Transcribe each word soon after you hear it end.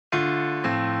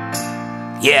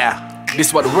Yeah. This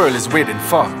is what the world is waiting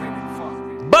for.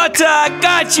 Butta, I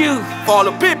got you. For all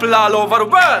the people all over the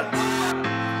world.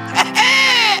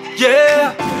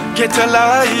 Yeah. Get a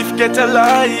life, get a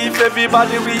life.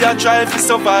 Everybody we are trying to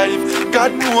survive.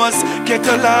 God knows, get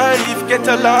a life, get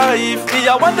a life. Me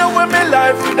I wonder when my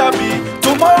life would be.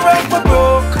 Tomorrow if I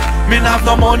broke, me have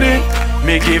no money.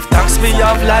 Me give thanks, me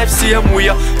have life same way.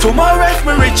 Tomorrow if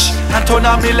me rich and turn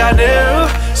a millionaire,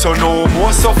 so no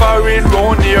more suffering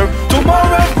round here.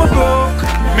 Tomorrow if me broke,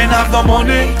 me have no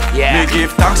money. Me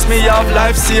give thanks, me have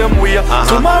life same way.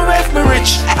 Tomorrow if me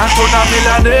rich and turn a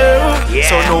millionaire,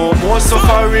 so no more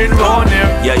suffering round here.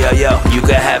 Yo, you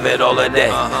can have it all a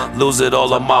day, lose it all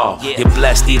tomorrow. You're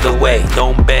blessed either way,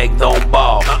 don't beg, don't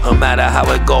ball. No matter how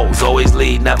it goes, always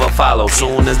lead, never follow.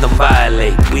 Soon as them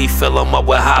violate, we fill them up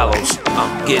with hollows.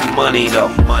 Getting money though,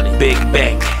 big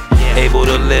bank, able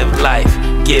to live life,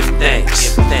 give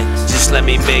thanks. Just let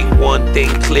me make one thing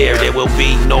clear, there will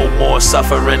be no more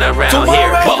suffering around here.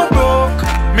 Tomorrow if me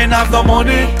broke, me have no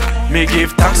money. Me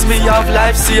give thanks, me have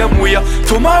life same way.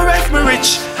 Tomorrow if me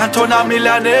rich and turn a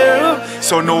millionaire,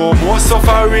 so no more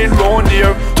suffering round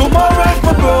here. Tomorrow if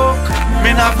me broke, me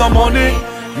have no money.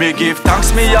 Me give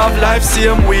thanks, me have life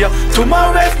same way.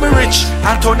 Tomorrow if me rich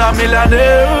and turn a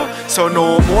millionaire, so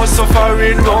no more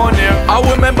suffering round here. I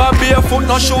remember barefoot,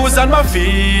 no shoes on my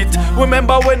feet.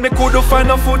 Remember when me couldn't find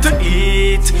no food to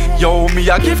eat. Yo, me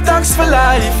I give thanks for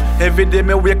life. Every day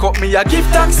me wake up, me I give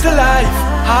thanks for life.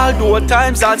 Although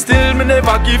times hard, still me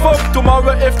never give up.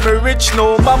 Tomorrow if me rich,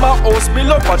 no mama house me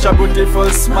love, watch a beautiful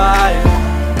smile.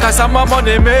 Cause I'm a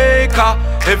money maker.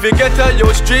 If you get a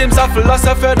use dreams, a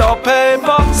philosophy don't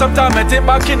paper. Sometimes I think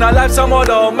back in a life, someone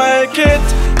don't make it.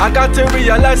 I got to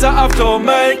realize I have to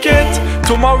make it.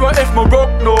 Tomorrow if me broke,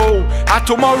 no. And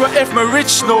tomorrow if me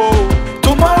rich, no.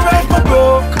 Tomorrow if me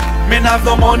broke, me have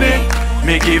no money.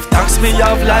 Me give thanks, me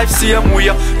have life same way.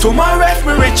 Tomorrow if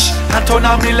me rich and turn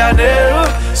a millionaire,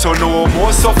 so no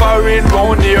more suffering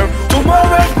round here.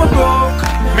 Tomorrow if me broke,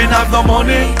 me have no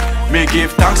money. Me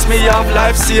give thanks, me have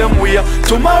life same way.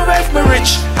 Tomorrow if me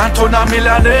rich and turn a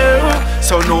millionaire,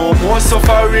 so no more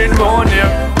suffering round here.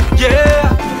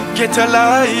 Yeah, get a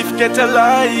life, get a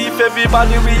life.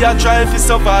 Everybody we are trying to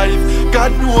survive.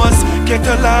 God knows, get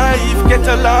a life, get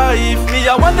a life. Me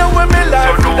I wonder when me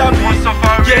life so no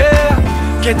be.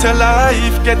 Yeah, get a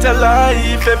life, get a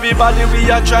life. Everybody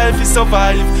we are trying to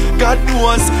survive. God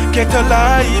knows, get a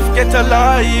life, get a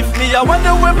life. Me I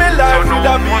wonder when me life so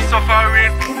no more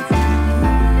suffering.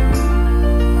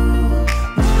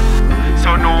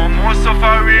 So no more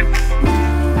suffering.